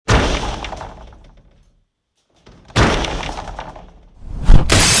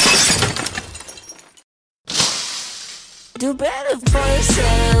Do better for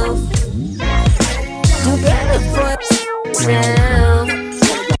yourself. Do better for yourself.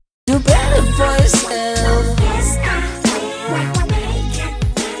 Do better for yourself.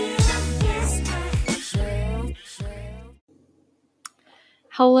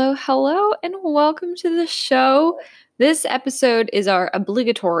 Hello, and welcome to the show. This episode is our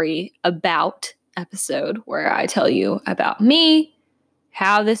obligatory about episode where I tell you about me,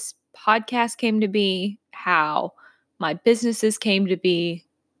 how this podcast came to be, how my businesses came to be,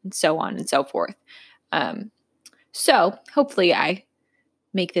 and so on and so forth. So hopefully I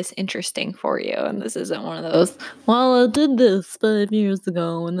make this interesting for you, and this isn't one of those, well, I did this 5 years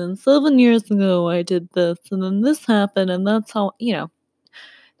ago, and then 7 years ago I did this, and then this happened, and that's how,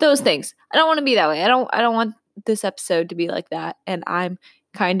 those things. I don't want to be that way. I don't want this episode to be like that. And I'm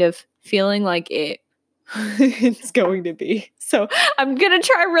kind of feeling like it's going to be. So I'm going to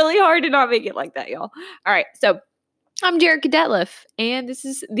try really hard to not make it like that, y'all. All right. So I'm Jerica Detlef, and this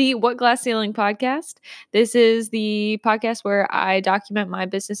is the What Glass Ceiling podcast. This is the podcast where I document my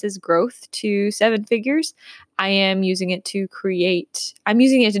business's growth to 7 figures. I'm using it to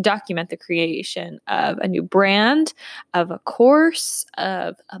document the creation of a new brand, of a course,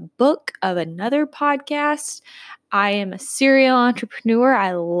 of a book, of another podcast. I am a serial entrepreneur.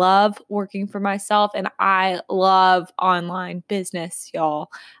 I love working for myself, and I love online business, y'all.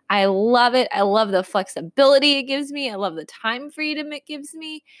 I love it. I love the flexibility it gives me. I love the time freedom it gives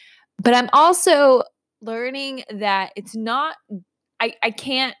me. But I'm also learning that it's not, I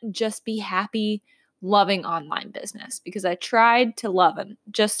can't just be happy loving online business, because I tried to love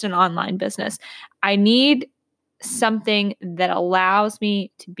just an online business. I need something that allows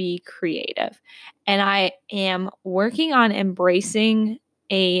me to be creative. And I am working on embracing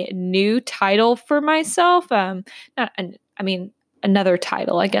a new title for myself. Another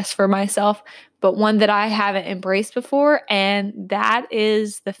title, I guess, for myself, but one that I haven't embraced before. And that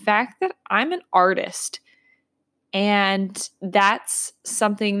is the fact that I'm an artist. And that's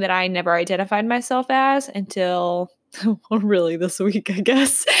something that I never identified myself as until really this week, I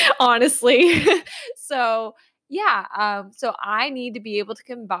guess, honestly. So I need to be able to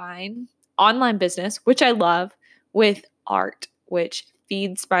combine online business, which I love, with art, which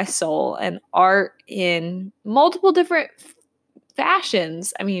feeds my soul, and art in multiple different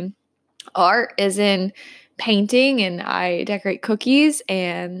fashions. I mean, art is in painting, and I decorate cookies,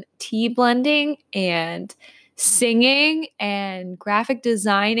 and tea blending, and singing, and graphic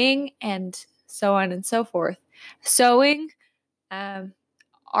designing, and so on and so forth. Sewing,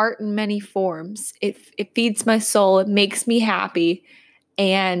 art in many forms. It feeds my soul. It makes me happy.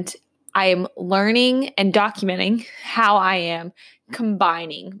 And I am learning and documenting how I am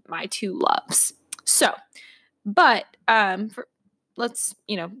combining my two loves. So, but let's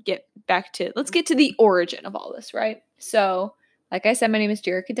get to the origin of all this, right? So, like I said, my name is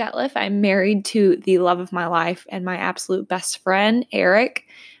Jerica Detlef. I'm married to the love of my life and my absolute best friend, Eric.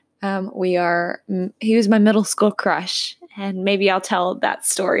 He was my middle school crush, and maybe I'll tell that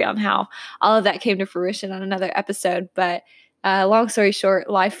story on how all of that came to fruition on another episode. But long story short,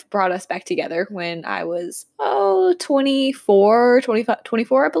 life brought us back together when I was 24,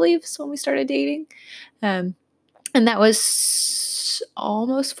 I believe, is when we started dating. And that was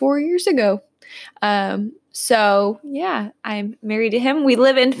almost 4 years ago. So yeah, I'm married to him. We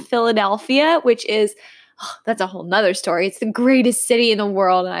live in Philadelphia, which is, that's a whole nother story. It's the greatest city in the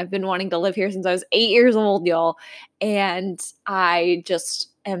world, and I've been wanting to live here since I was 8 years old, y'all. And I just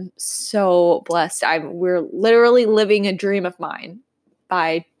am so blessed. We're literally living a dream of mine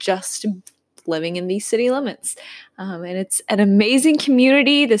by just living in these city limits. And it's an amazing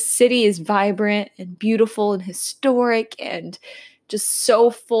community. The city is vibrant and beautiful and historic and just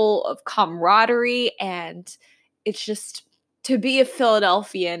so full of camaraderie. And it's just, to be a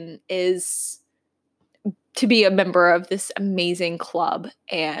Philadelphian is to be a member of this amazing club.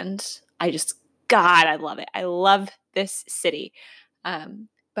 And I love it. I love this city.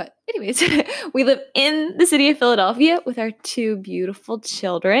 But anyways, we live in the city of Philadelphia with our 2 beautiful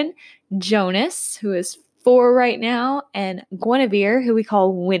children, Jonas, who is 4 right now, and Guinevere, who we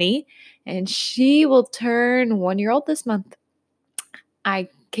call Winnie, and she will turn 1-year-old this month. I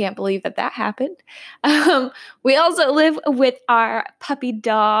can't believe that happened. We also live with our puppy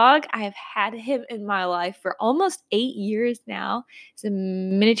dog. I've had him in my life for almost 8 years now. He's a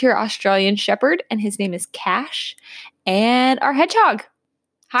miniature Australian Shepherd, and his name is Cash. And our hedgehog,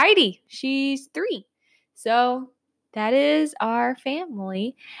 Heidi, she's 3. So that is our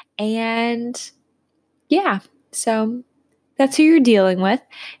family. And yeah, so that's who you're dealing with.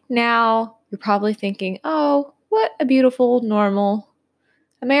 Now, you're probably thinking, oh, what a beautiful, normal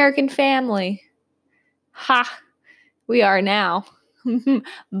American family. Ha! we are now.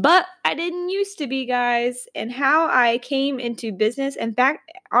 But I didn't used to be, guys. And how I came into business, in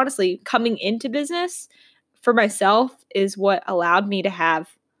fact, honestly, coming into business for myself is what allowed me to have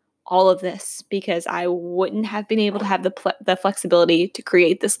all of this, because I wouldn't have been able to have the flexibility to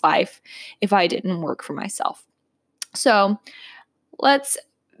create this life if I didn't work for myself. So let's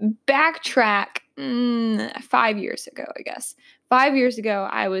backtrack 5 years ago, I guess. 5 years ago,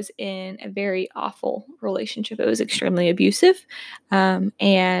 I was in a very awful relationship. It was extremely abusive.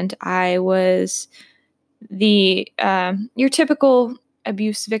 And I was your typical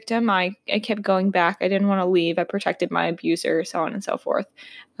abuse victim. I kept going back. I didn't want to leave. I protected my abuser, so on and so forth.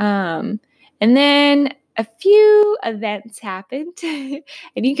 And then a few events happened, and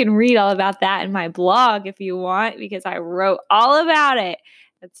you can read all about that in my blog if you want, because I wrote all about it.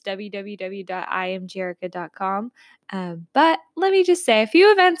 That's www.iamjerica.com. But let me just say, a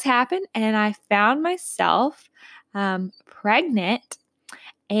few events happened, and I found myself pregnant,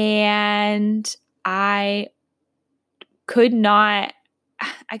 and I could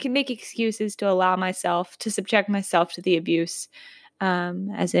make excuses to allow myself to subject myself to the abuse.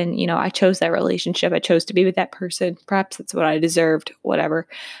 As in, I chose that relationship. I chose to be with that person. Perhaps that's what I deserved, whatever.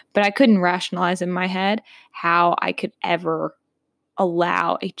 But I couldn't rationalize in my head how I could ever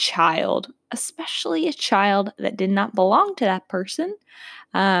allow a child, especially a child that did not belong to that person,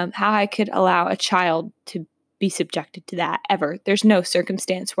 how I could allow a child to be subjected to that ever. There's no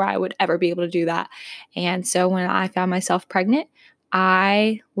circumstance where I would ever be able to do that. And so when I found myself pregnant,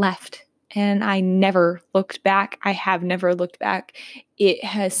 I left, and I never looked back. I have never looked back. It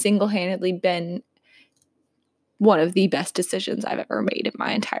has single-handedly been one of the best decisions I've ever made in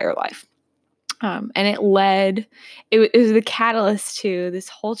my entire life. And it was the catalyst to this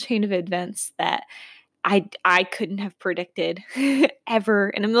whole chain of events that I couldn't have predicted ever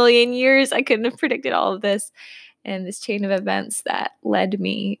in a million years. I couldn't have predicted all of this, and this chain of events that led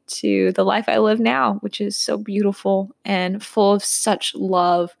me to the life I live now, which is so beautiful and full of such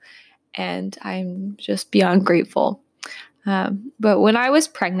love, and I'm just beyond grateful. But when I was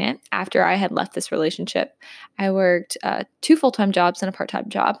pregnant, after I had left this relationship, I worked 2 full-time jobs and a part-time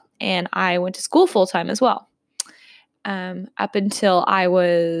job, and I went to school full-time as well. Up until I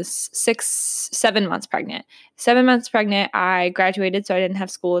was 7 months pregnant. 7 months pregnant, I graduated, so I didn't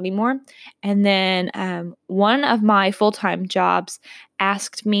have school anymore. And then one of my full-time jobs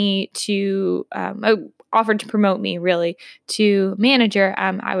asked me to, offered to promote me really to manager.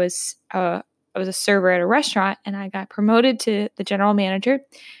 I was a server at a restaurant, and I got promoted to the general manager.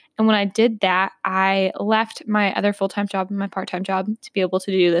 And when I did that, I left my other full-time job and my part-time job to be able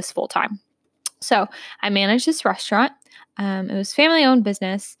to do this full-time. So I managed this restaurant. It was family-owned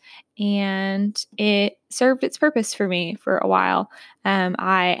business, and it served its purpose for me for a while.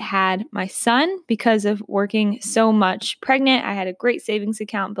 I had my son because of working so much pregnant. I had a great savings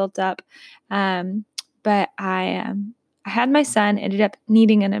account built up, but I had my son, ended up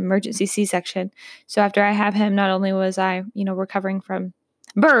needing an emergency C-section. So after I had him, not only was I, recovering from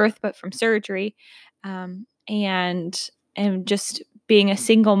birth, but from surgery, and just being a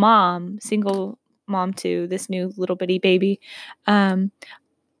single mom to this new little bitty baby.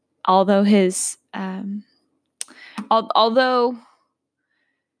 Although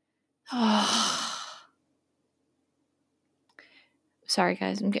sorry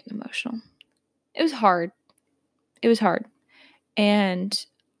guys, I'm getting emotional. It was hard. And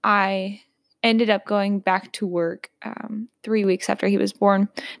I ended up going back to work 3 weeks after he was born.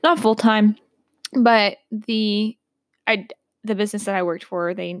 Not full time, but the business that I worked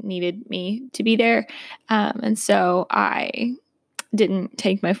for, they needed me to be there. And so I didn't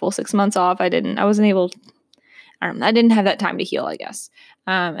take my full 6 months off. I didn't have that time to heal, I guess.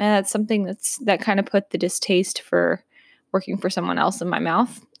 And that's something that kind of put the distaste for working for someone else in my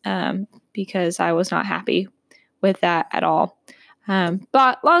mouth, because I was not happy with that at all.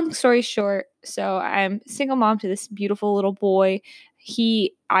 But long story short, so I'm a single mom to this beautiful little boy.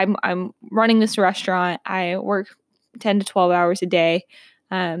 I'm running this restaurant. I work 10 to 12 hours a day.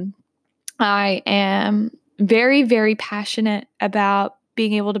 I am very, very passionate about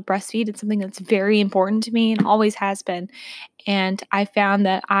being able to breastfeed. It's something that's very important to me and always has been. And I found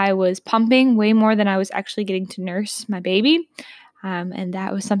that I was pumping way more than I was actually getting to nurse my baby. And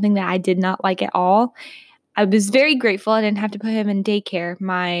that was something that I did not like at all. I was very grateful I didn't have to put him in daycare.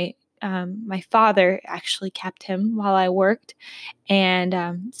 My father actually kept him while I worked.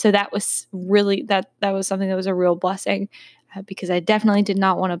 And so that was really, that was something that was a real blessing, because I definitely did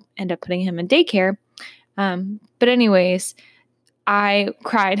not want to end up putting him in daycare. But anyways, I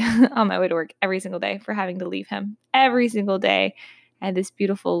cried on my way to work every single day for having to leave him every single day. I had this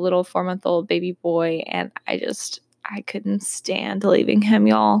beautiful little 4-month-old baby boy, and I just I couldn't stand leaving him,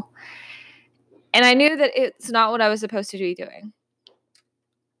 y'all. And I knew that it's not what I was supposed to be doing.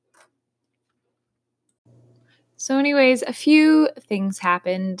 So anyways, a few things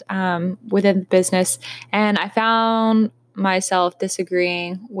happened within the business, and I found myself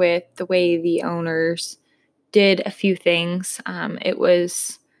disagreeing with the way the owners did a few things. It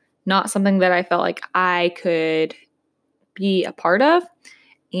was not something that I felt like I could be a part of,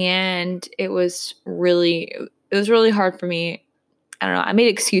 and it was really hard for me. I don't know. I made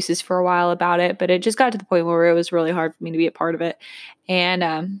excuses for a while about it, but it just got to the point where it was really hard for me to be a part of it.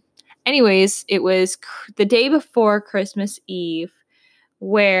 And anyways, it was the day before Christmas Eve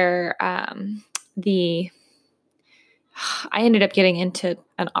where I ended up getting into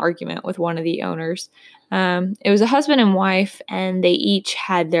an argument with one of the owners. It was a husband and wife, and they each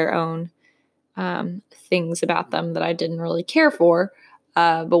had their own things about them that I didn't really care for.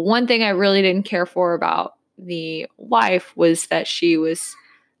 But one thing I really didn't care for about the wife was that she was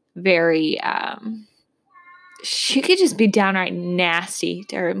very, she could just be downright nasty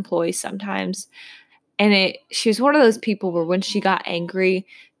to her employees sometimes. And she was one of those people where when she got angry,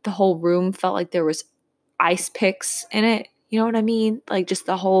 the whole room felt like there was ice picks in it. You know what I mean? Like just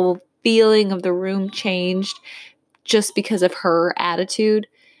the whole feeling of the room changed just because of her attitude.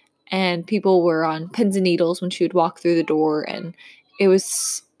 And people were on pins and needles when she would walk through the door. And it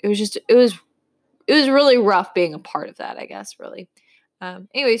was really rough being a part of that, I guess, really.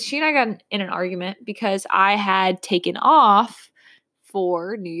 Anyways, she and I got in an argument because I had taken off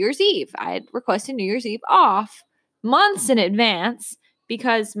for New Year's Eve. I had requested New Year's Eve off months in advance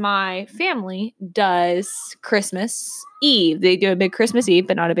because my family does Christmas Eve. They do a big Christmas Eve,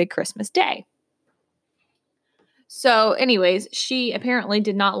 but not a big Christmas Day. So anyways, she apparently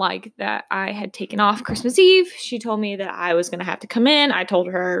did not like that I had taken off Christmas Eve. She told me that I was going to have to come in. I told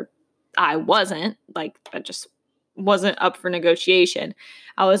her I wasn't. Like, that just wasn't up for negotiation.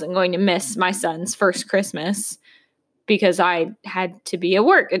 I wasn't going to miss my son's first Christmas because I had to be at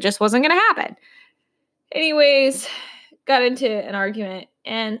work. It just wasn't going to happen. Anyways, got into an argument,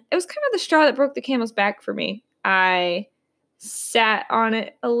 and it was kind of the straw that broke the camel's back for me. I sat on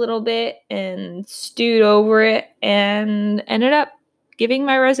it a little bit and stewed over it and ended up giving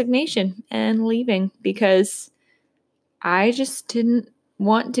my resignation and leaving because I just didn't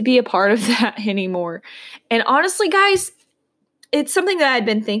want to be a part of that anymore. And honestly, guys, it's something that I'd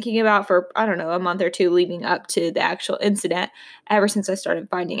been thinking about for, I don't know, a month or two leading up to the actual incident, ever since I started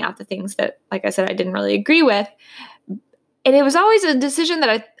finding out the things that, like I said, I didn't really agree with. And it was always a decision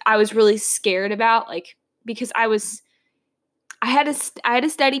that I was really scared about, like, because I had a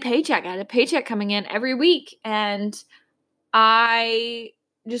steady paycheck. I had a paycheck coming in every week, and the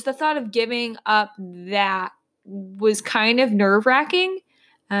thought of giving up that was kind of nerve-wracking.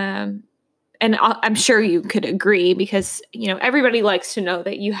 And I'm sure you could agree because, you know, everybody likes to know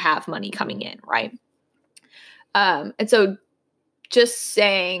that you have money coming in, right? And so just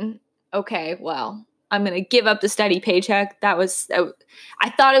saying, okay, well, I'm going to give up the steady paycheck. I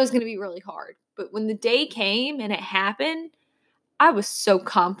thought it was going to be really hard. But when the day came and it happened, I was so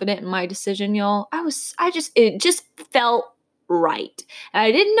confident in my decision, y'all. It just felt right. And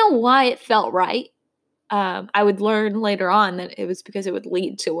I didn't know why it felt right. I would learn later on that it was because it would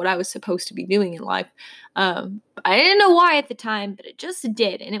lead to what I was supposed to be doing in life. I didn't know why at the time, but it just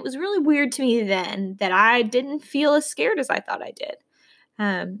did. And it was really weird to me then that I didn't feel as scared as I thought I did.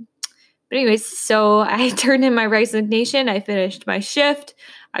 But anyways, so I turned in my resignation. I finished my shift.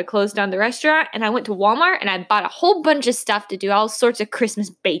 I closed down the restaurant, and I went to Walmart, and I bought a whole bunch of stuff to do all sorts of Christmas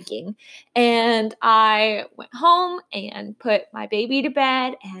baking. And I went home and put my baby to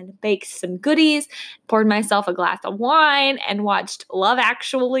bed and baked some goodies, poured myself a glass of wine, and watched Love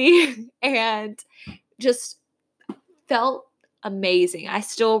Actually, and just felt amazing. I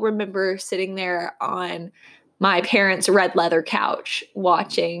still remember sitting there on my parents' red leather couch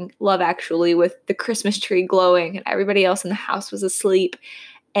watching Love Actually with the Christmas tree glowing, and everybody else in the house was asleep.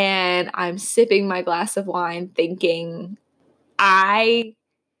 And I'm sipping my glass of wine thinking I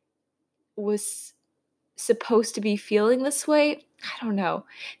was supposed to be feeling this way. I don't know.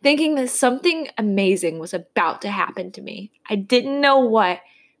 Thinking that something amazing was about to happen to me. I didn't know what,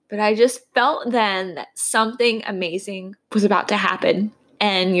 but I just felt then that something amazing was about to happen.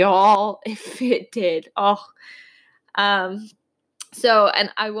 And y'all, if it did, and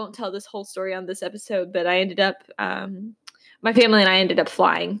I won't tell this whole story on this episode, but I ended up, my family and I ended up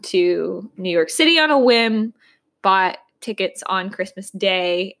flying to New York City on a whim, bought tickets on Christmas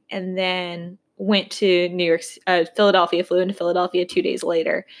Day, and then went to Philadelphia, flew into Philadelphia 2 days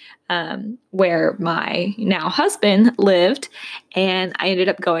later, where my now husband lived, and I ended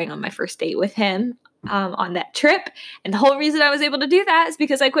up going on my first date with him on that trip. And the whole reason I was able to do that is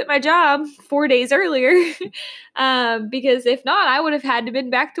because I quit my job 4 days earlier. Because if not, I would have had to been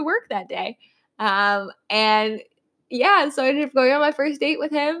back to work that day. And yeah, so I ended up going on my first date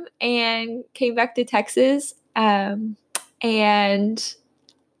with him and came back to Texas. And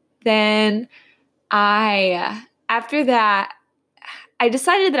then after that, I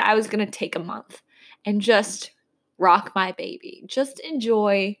decided that I was going to take a month and just rock my baby. Just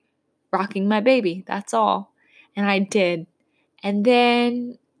enjoy rocking my baby. That's all. And I did. And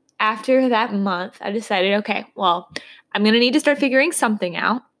then after that month, I decided, okay, well, I'm going to need to start figuring something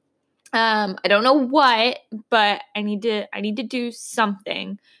out. I don't know what, but I need to do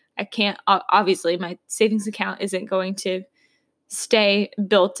something. I can't, obviously my savings account isn't going to stay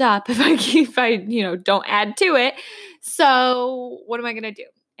built up if I don't add to it. So what am I going to do?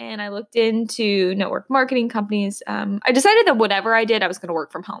 And I looked into network marketing companies. I decided that whatever I did, I was going to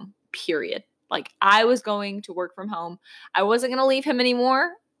work from home, period. Like I was going to work from home. I wasn't going to leave him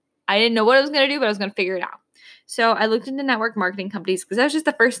anymore. I didn't know what I was going to do, but I was going to figure it out. So I looked into network marketing companies because that was just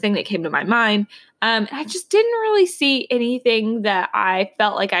the first thing that came to my mind. And I just didn't really see anything that I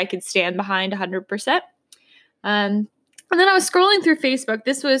felt like I could stand behind 100%. And then I was scrolling through Facebook.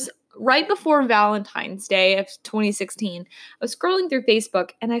 This was right before Valentine's Day of 2016. I was scrolling through Facebook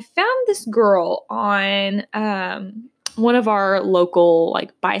and I found this girl on one of our local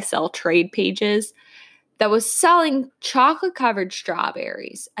like buy sell trade pages that was selling chocolate covered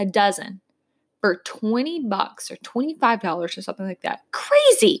strawberries, a dozen, for $20 or $25 or something like that.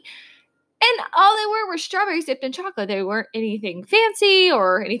 Crazy. And all they were strawberries dipped in chocolate. They weren't anything fancy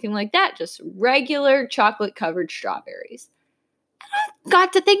or anything like that, just regular chocolate covered strawberries. And I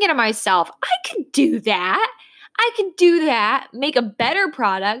got to thinking to myself, I could do that. I could do that, make a better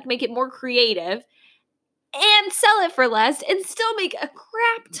product, make it more creative, and sell it for less and still make a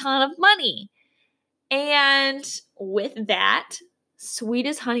crap ton of money. And with that, Sweet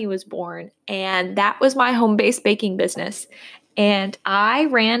as Honey was born. And that was my home-based baking business. And I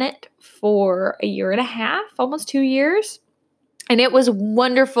ran it for a year and a half, almost 2 years. And it was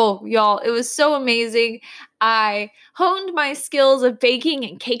wonderful, y'all. It was so amazing. I honed my skills of baking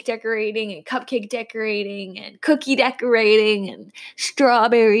and cake decorating and cupcake decorating and cookie decorating and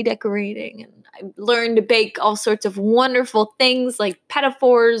strawberry decorating. And I learned to bake all sorts of wonderful things like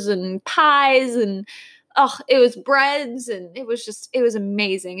pinafores and pies and it was breads, and it was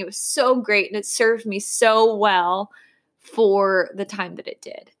amazing. It was so great, and it served me so well for the time that it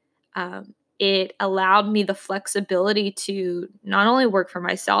did. It allowed me the flexibility to not only work for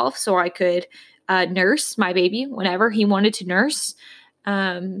myself, so I could nurse my baby whenever he wanted to nurse,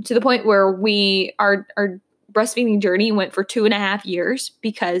 to the point where our breastfeeding journey went for 2.5 years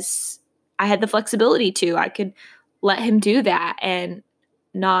because I had the flexibility to. I could let him do that and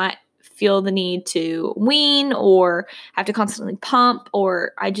not feel the need to wean or have to constantly pump,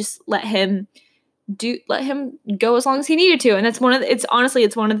 or I just let him go as long as he needed to. And it's one of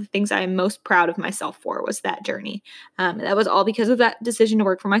the things I am most proud of myself for, was that journey. That was all because of that decision to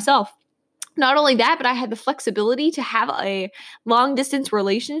work for myself. Not only that, but I had the flexibility to have a long distance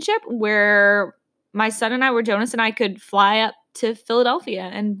relationship where my son and I, Jonas and I, could fly up to Philadelphia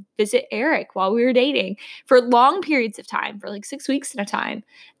and visit Eric while we were dating for long periods of time, for like 6 weeks at a time,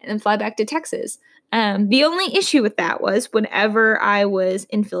 and then fly back to Texas. The only issue with that was whenever I was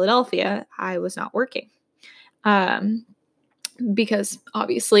in Philadelphia, I was not working. Because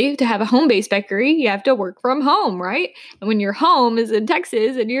obviously to have a home-based bakery, you have to work from home, right? And when your home is in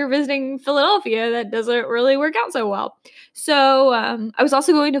Texas and you're visiting Philadelphia, that doesn't really work out so well. So I was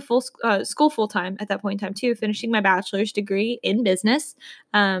also going to school full-time at that point in time too, finishing my bachelor's degree in business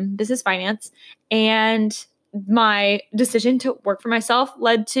finance. And my decision to work for myself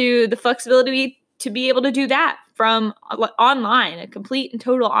led to the flexibility to be able to do that from online, a complete and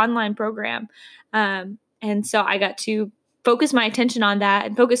total online program. And so I got to focus my attention on that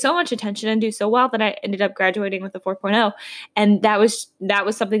and focus so much attention and do so well that I ended up graduating with a 4.0. And that was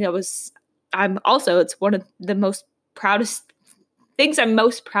something that was, it's one of the most proudest things I'm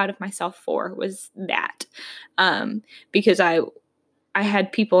most proud of myself for, was that. Because I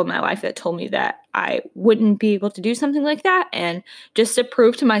had people in my life that told me that I wouldn't be able to do something like that. And just to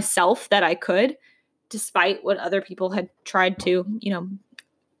prove to myself that I could, despite what other people had tried to,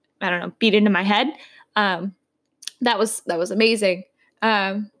 beat into my head. That was amazing.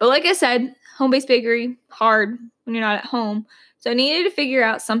 But like I said, home-based bakery, hard when you're not at home. So I needed to figure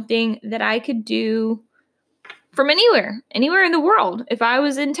out something that I could do from anywhere in the world. If I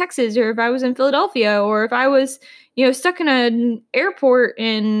was in Texas, or if I was in Philadelphia, or if I was, stuck in an airport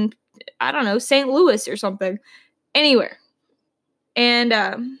in, St. Louis or something, anywhere. And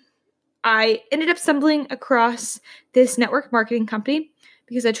I ended up stumbling across this network marketing company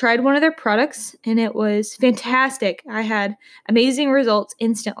because I tried one of their products and it was fantastic. I had amazing results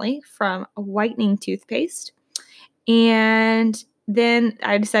instantly from a whitening toothpaste. And then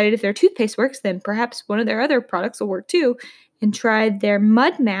I decided if their toothpaste works, then perhaps one of their other products will work too, and tried their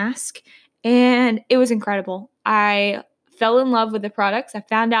mud mask. And it was incredible. I fell in love with the products. I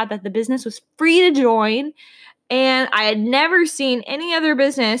found out that the business was free to join. And I had never seen any other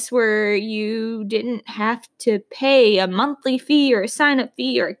business where you didn't have to pay a monthly fee or a sign-up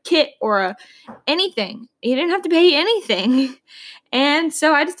fee or a kit or anything. You didn't have to pay anything. And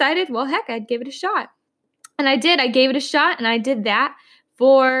so I decided, well, heck, I'd give it a shot. And I did. I gave it a shot, and I did that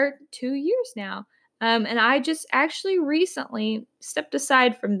for 2 years now. And I just actually recently stepped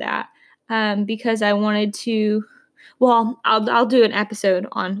aside from that because I wanted to. Well, I'll do an episode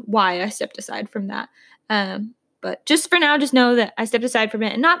on why I stepped aside from that. But just for now, just know that I stepped aside from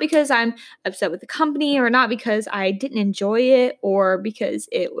it, and not because I'm upset with the company, or not because I didn't enjoy it, or because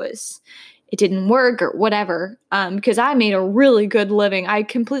it didn't work or whatever, because I made a really good living. I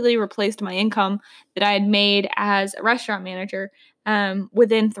completely replaced my income that I had made as a restaurant manager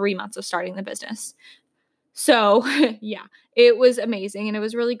within 3 months of starting the business. So yeah, it was amazing and it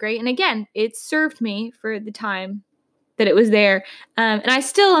was really great. And again, it served me for the time that it was there. And I'm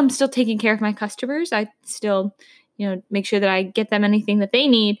still taking care of my customers. I still, make sure that I get them anything that they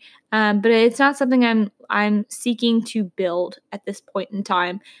need. But it's not something I'm seeking to build at this point in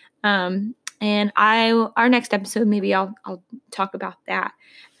time. And our next episode, maybe I'll talk about that.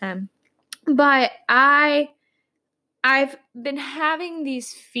 But I've been having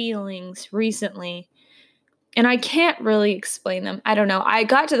these feelings recently, and I can't really explain them. I don't know. I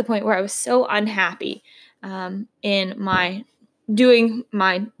got to the point where I was so unhappy in doing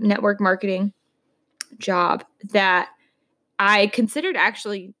my network marketing job that I considered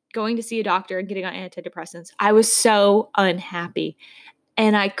actually going to see a doctor and getting on antidepressants. I was so unhappy.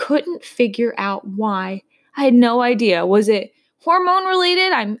 And I couldn't figure out why. I had no idea. Was it hormone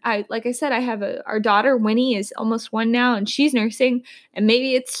related? Like I said, I have our daughter, Winnie, is almost 1 now, and she's nursing. And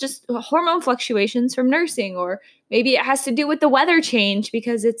maybe it's just hormone fluctuations from nursing, or maybe it has to do with the weather change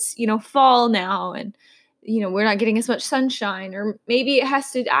because it's, fall now and, we're not getting as much sunshine. Or maybe it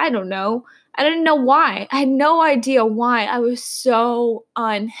has to, I don't know. I didn't know why. I had no idea why I was so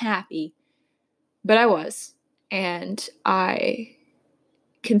unhappy. But I was. And I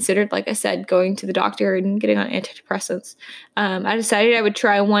considered, like I said, going to the doctor and getting on antidepressants. I decided I would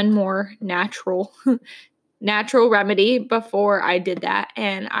try one more natural remedy before I did that.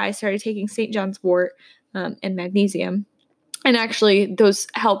 And I started taking St. John's wort and magnesium. And actually, those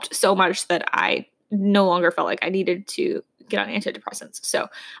helped so much that I no longer felt like I needed to get on antidepressants. So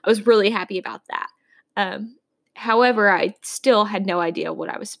I was really happy about that. However, I still had no idea what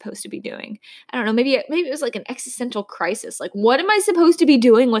I was supposed to be doing. I don't know, maybe it was like an existential crisis. Like, what am I supposed to be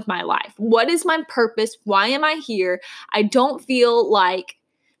doing with my life? What is my purpose? Why am I here? I don't feel like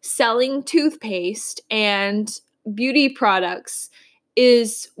selling toothpaste and beauty products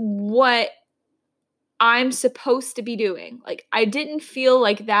is what I'm supposed to be doing. Like, I didn't feel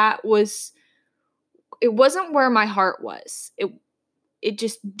like it wasn't where my heart was. It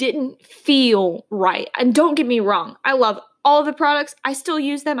just didn't feel right. And don't get me wrong, I love all of the products. I still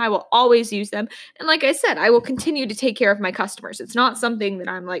use them. I will always use them. And like I said, I will continue to take care of my customers. It's not something that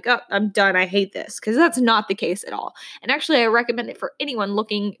I'm like, oh, I'm done. I hate this. Because that's not the case at all. And actually, I recommend it for anyone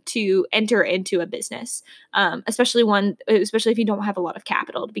looking to enter into a business, especially if you don't have a lot of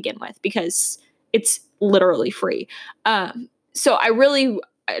capital to begin with, because it's literally free. So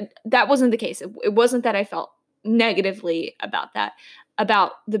that wasn't the case. It wasn't that I felt negatively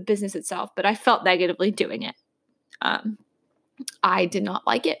about the business itself, but I felt negatively doing it. I did not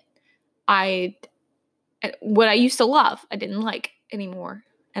like it. What I used to love, I didn't like anymore.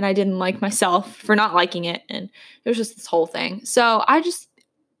 And I didn't like myself for not liking it. And it was just this whole thing. So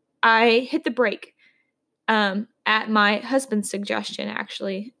I hit the brake at my husband's suggestion,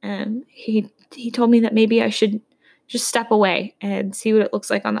 actually. And he told me that maybe I should just step away and see what it looks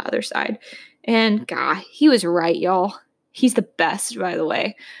like on the other side. And God, he was right, y'all. He's the best, by the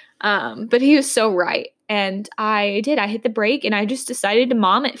way. But he was so right. And I hit the brake and I just decided to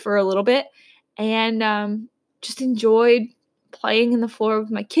mom it for a little bit and just enjoyed playing in the floor with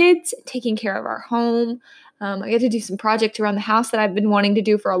my kids, taking care of our home. I got to do some projects around the house that I've been wanting to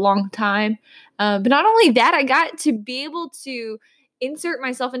do for a long time. But not only that, I got to be able to insert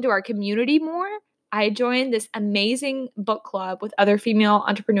myself into our community more. I joined this amazing book club with other female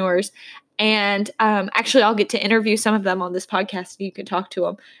entrepreneurs. And actually, I'll get to interview some of them on this podcast. You can talk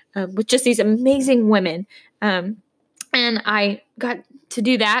to them with just these amazing women. And I got to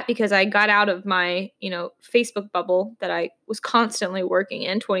do that because I got out of my, Facebook bubble that I was constantly working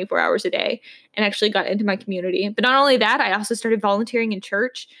in 24 hours a day and actually got into my community. But not only that, I also started volunteering in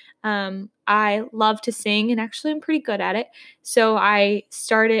church. I love to sing and actually I'm pretty good at it. So I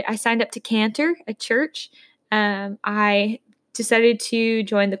signed up to Cantor at church. I decided to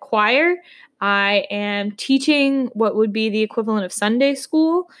join the choir. I am teaching what would be the equivalent of Sunday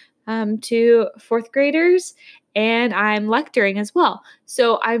school to fourth graders, and I'm lecturing as well.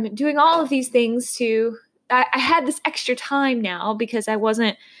 So I'm doing all of these things I had this extra time now because I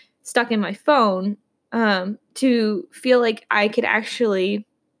wasn't stuck in my phone to feel like I could actually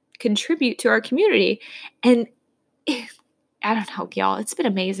contribute to our community. And I don't know, y'all, it's been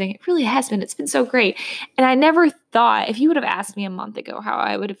amazing. It really has been. It's been so great. And I never thought, if you would have asked me a month ago how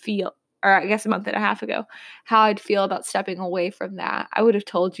I would feel, or I guess a month and a half ago, how I'd feel about stepping away from that, I would have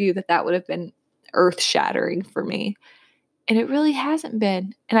told you that would have been earth-shattering for me. And it really hasn't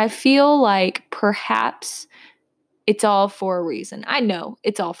been. And I feel like perhaps it's all for a reason. I know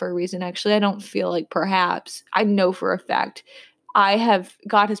it's all for a reason, actually. I don't feel like perhaps. I know for a fact.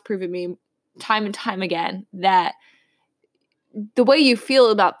 God has proven me time and time again that the way you feel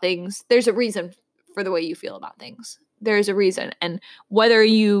about things, there's a reason for the way you feel about things. There's a reason. And whether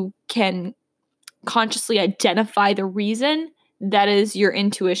you can consciously identify the reason, that is your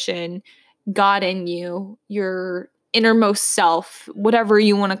intuition, God in you, your innermost self, whatever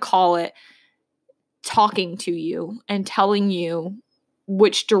you want to call it, talking to you and telling you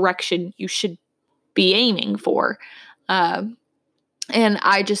which direction you should be aiming for. And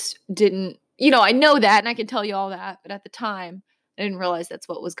I just didn't, I know that and I can tell you all that, but at the time I didn't realize that's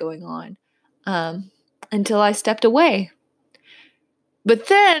what was going on until I stepped away. But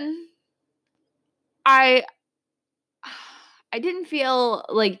then I didn't feel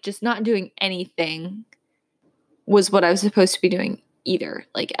like just not doing anything was what I was supposed to be doing either.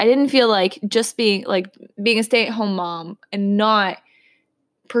 Like, I didn't feel like just being a stay-at-home mom and not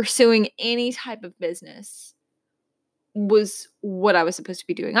pursuing any type of business was what I was supposed to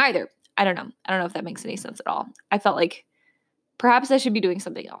be doing either. I don't know. I don't know if that makes any sense at all. I felt like perhaps I should be doing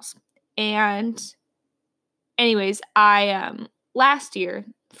something else. And anyways, last year,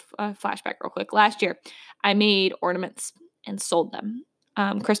 flashback real quick. Last year, I made ornaments and sold them,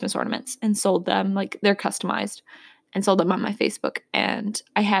 Christmas ornaments, and sold them, like they're customized, and sold them on my Facebook. And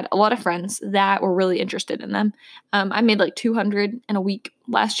I had a lot of friends that were really interested in them. I made like 200 in a week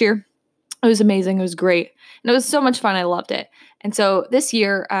last year. It was amazing. It was great. And it was so much fun. I loved it. And so this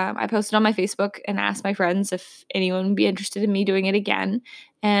year, I posted on my Facebook and asked my friends if anyone would be interested in me doing it again.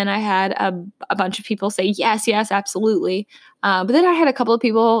 And I had a bunch of people say, yes, absolutely. But then I had a couple of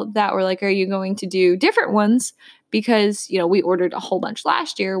people that were like, are you going to do different ones? Because, we ordered a whole bunch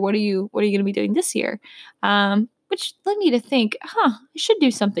last year. What are you going to be doing this year? Which led me to think, I should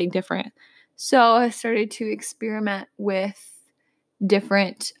do something different. So I started to experiment with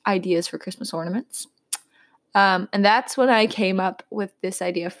different ideas for Christmas ornaments. And that's when I came up with this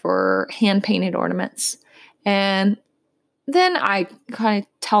idea for hand-painted ornaments. And then I kind of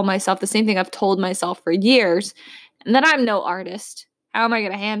tell myself the same thing I've told myself for years, and that I'm no artist. How am I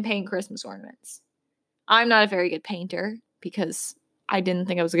going to hand-paint Christmas ornaments? I'm not a very good painter because I didn't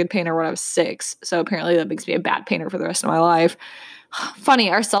think I was a good painter when I was 6. So apparently that makes me a bad painter for the rest of my life. Funny,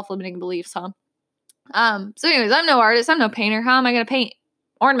 our self-limiting beliefs, huh? So anyways, I'm no artist. I'm no painter. How am I going to paint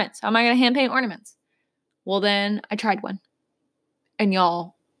ornaments? How am I going to hand paint ornaments? Well, then I tried one. And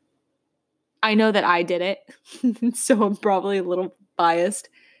y'all, I know that I did it. So I'm probably a little biased.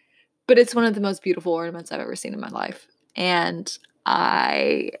 But it's one of the most beautiful ornaments I've ever seen in my life. And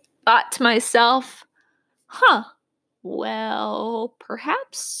I thought to myself, well,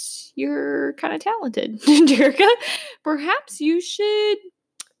 perhaps you're kind of talented, Jerica. Perhaps you should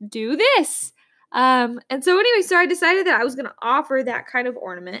do this. And so anyway, so I decided that I was going to offer that kind of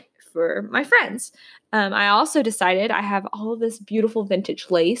ornament for my friends. I also decided I have all of this beautiful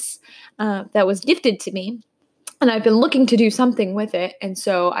vintage lace that was gifted to me, and I've been looking to do something with it. And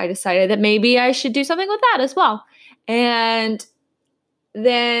so I decided that maybe I should do something with that as well. And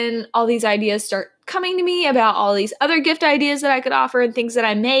then all these ideas start coming to me about all these other gift ideas that I could offer and things that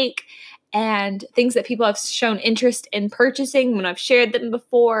I make and things that people have shown interest in purchasing when I've shared them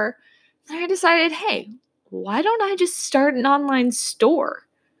before. And I decided, hey, why don't I just start an online store?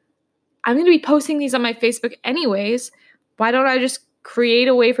 I'm going to be posting these on my Facebook anyways. Why don't I just create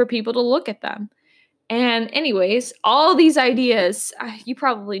a way for people to look at them? And anyways, all these ideas, you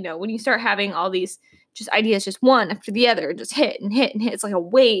probably know, when you start having all these just ideas, just one after the other, just hit and hit and hit. It's like a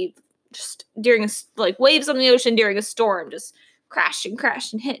wave, just like waves on the ocean during a storm, just crash and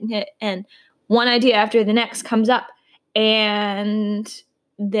crash and hit and hit. And one idea after the next comes up. And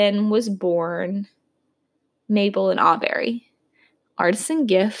then was born Mabel and Auberry, Artisan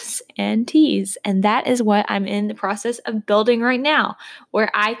Gifts and Teas. And that is what I'm in the process of building right now,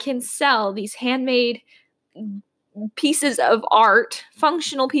 where I can sell these handmade pieces of art,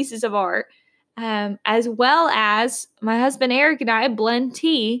 functional pieces of art, as well as my husband Eric and I blend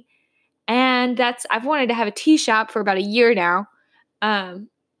tea. And I've wanted to have a tea shop for about a year now. And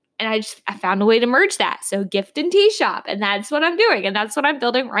I found a way to merge that. So gift and tea shop. And that's what I'm doing. And that's what I'm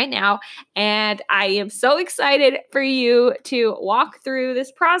building right now. And I am so excited for you to walk through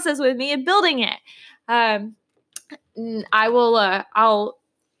this process with me and building it.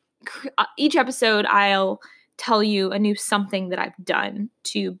 Each episode I'll tell you a new something that I've done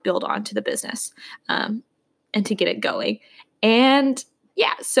to build onto the business, and to get it going. And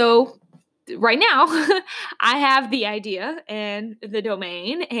yeah, so right now I have the idea and the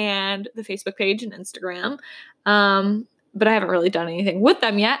domain and the Facebook page and Instagram, but I haven't really done anything with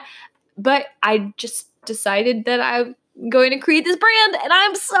them yet. But I just decided that I'm going to create this brand, and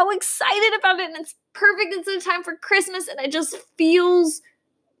I'm so excited about it, and it's perfect. It's in time for Christmas, and it just feels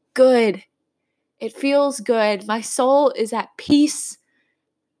good. It feels good. My soul is at peace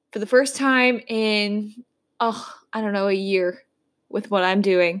for the first time in, a year with what I'm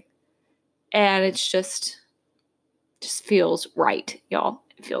doing. And it's just feels right, y'all.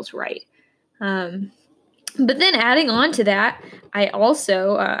 It feels right. But then adding on to that, I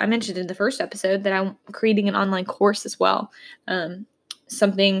also, I mentioned in the first episode that I'm creating an online course as well. This is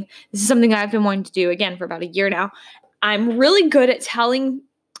something I've been wanting to do, again, for about a year now. I'm really good at telling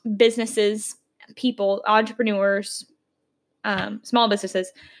businesses, people, entrepreneurs, small businesses,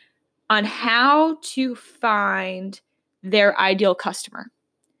 on how to find their ideal customer,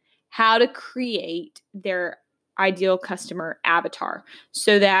 how to create their ideal customer avatar,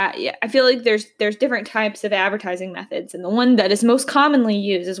 so that I feel like there's different types of advertising methods, and the one that is most commonly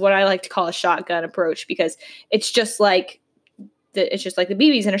used is what I like to call a shotgun approach, because it's just like the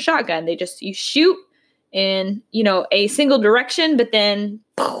BBs in a shotgun. You shoot in, a single direction, but then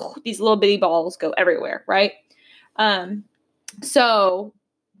these little bitty balls go everywhere, right? So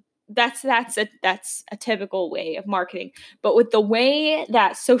that's a typical way of marketing. But with the way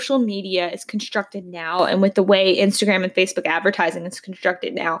that social media is constructed now, and with the way Instagram and Facebook advertising is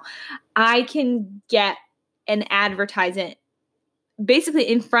constructed now, I can get an advertisement basically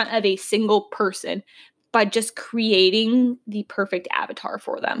in front of a single person by just creating the perfect avatar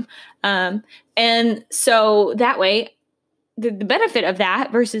for them. And so that way, the benefit of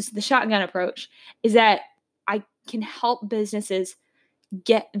that versus the shotgun approach is that I can help businesses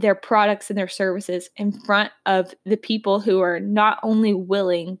get their products and their services in front of the people who are not only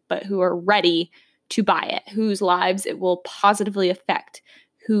willing, but who are ready to buy it, whose lives it will positively affect,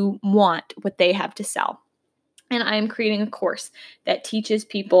 who want what they have to sell. And I'm creating a course that teaches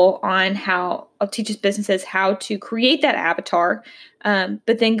businesses how to create that avatar,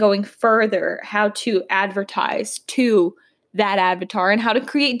 but then going further, how to advertise to that avatar and how to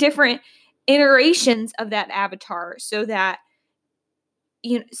create different iterations of that avatar so that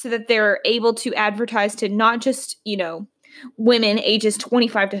they're able to advertise to not just, women ages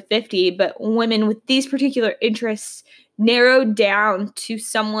 25 to 50, but women with these particular interests narrowed down to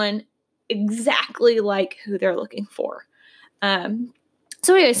someone exactly like who they're looking for. So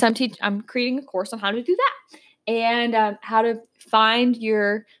anyways, I'm creating a course on how to do that, and how to find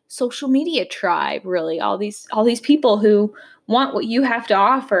your social media tribe, really. All these people who want what you have to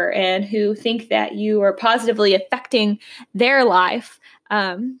offer and who think that you are positively affecting their life,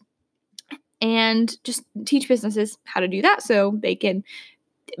 and just teach businesses how to do that so they can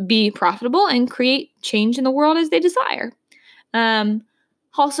be profitable and create change in the world as they desire.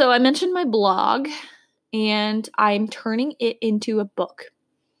 Also, I mentioned my blog, and I'm turning it into a book.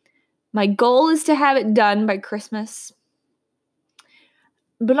 My goal is to have it done by Christmas.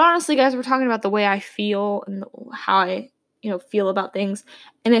 But honestly, guys, we're talking about the way I feel and how I, feel about things.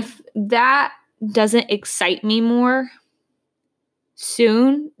 And if that doesn't excite me more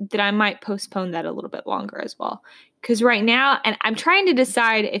soon, then I might postpone that a little bit longer as well. Because right now, and I'm trying to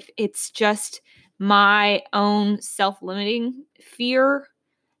decide if it's just my own self-limiting fear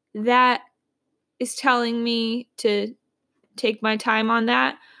that is telling me to take my time on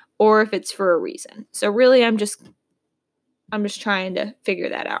that, or if it's for a reason. So really, I'm just trying to figure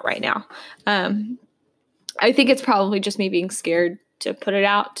that out right now. I think it's probably just me being scared to put it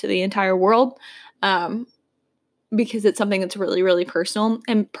out to the entire world, because it's something that's really, really personal.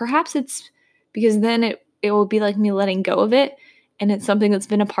 And perhaps it's because then it will be like me letting go of it, and it's something that's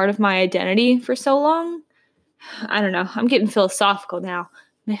been a part of my identity for so long. I don't know. I'm getting philosophical now.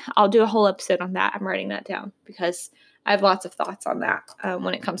 I'll do a whole episode on that. I'm writing that down because I have lots of thoughts on that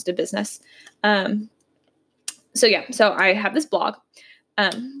when it comes to business. So I have this blog.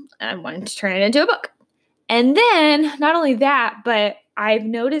 I wanted to turn it into a book. And then not only that, but I've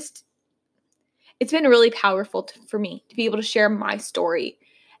noticed it's been really powerful for me to be able to share my story.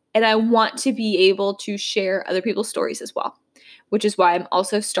 And I want to be able to share other people's stories as well, which is why I'm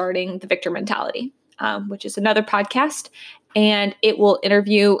also starting The Victor Mentality, which is another podcast. And it will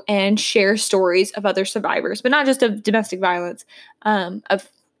interview and share stories of other survivors, but not just of domestic violence, of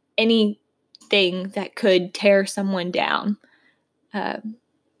anything that could tear someone down.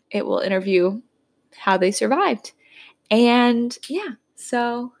 It will interview how they survived. And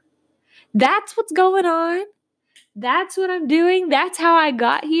so that's what's going on. That's what I'm doing. That's how I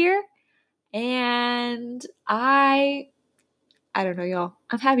got here. And I don't know, y'all.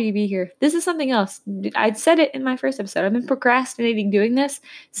 I'm happy to be here. This is something else. I said it in my first episode. I've been procrastinating doing this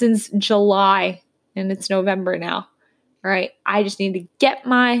since July, and it's November now. All right. I just need to get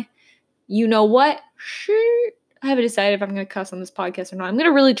my, you know what? I haven't decided if I'm going to cuss on this podcast or not. I'm going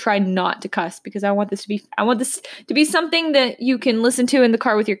to really try not to cuss because I want this to be something that you can listen to in the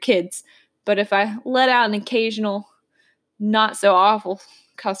car with your kids. But if I let out an occasional not so awful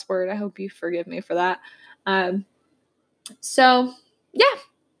cuss word, I hope you forgive me for that. So,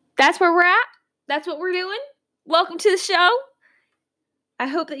 that's where we're at. That's what we're doing. Welcome to the show. I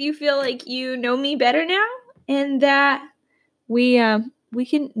hope that you feel like you know me better now and that we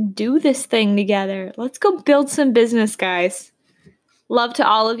can do this thing together. Let's go build some business, guys. Love to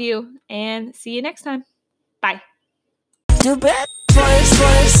all of you and see you next time. Bye. Do better for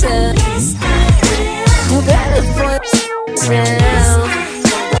yourself. Do better for yourself.